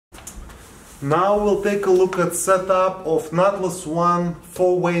Now we'll take a look at setup of Nautilus 1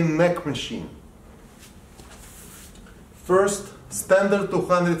 4-way neck machine. First, standard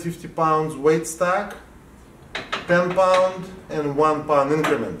 250 pounds weight stack, 10 pound and 1 pound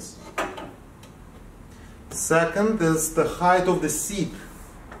increments. Second is the height of the seat.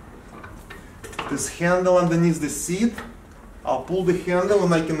 This handle underneath the seat, I'll pull the handle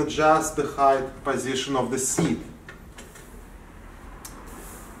and I can adjust the height position of the seat.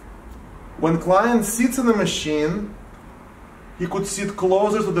 When client sits in the machine, he could sit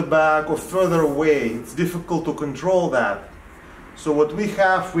closer to the back or further away. It's difficult to control that. So what we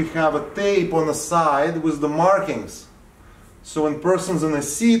have a tape on the side with the markings. So when person's in a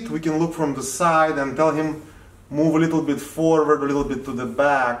seat, we can look from the side and tell him move a little bit forward, a little bit to the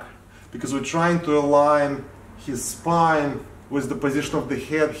back, because we're trying to align his spine with the position of the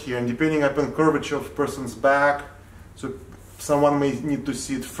head here, and depending upon curvature of person's back, so someone may need to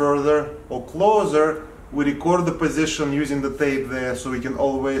sit further or closer. We record the position using the tape there, so we can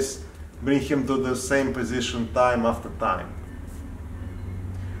always bring him to the same position time after time.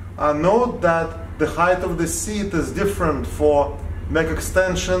 Note that the height of the seat is different for neck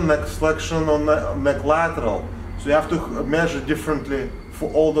extension, neck flexion, or neck lateral. So you have to measure differently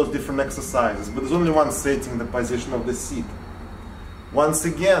for all those different exercises, but there's only one setting, the position of the seat. Once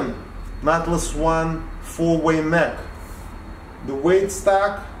again, Nautilus 1 4-way neck. The weight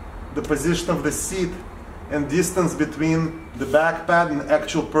stack, the position of the seat, and distance between the back pad and the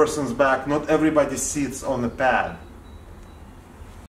actual person's back. Not everybody sits on the pad.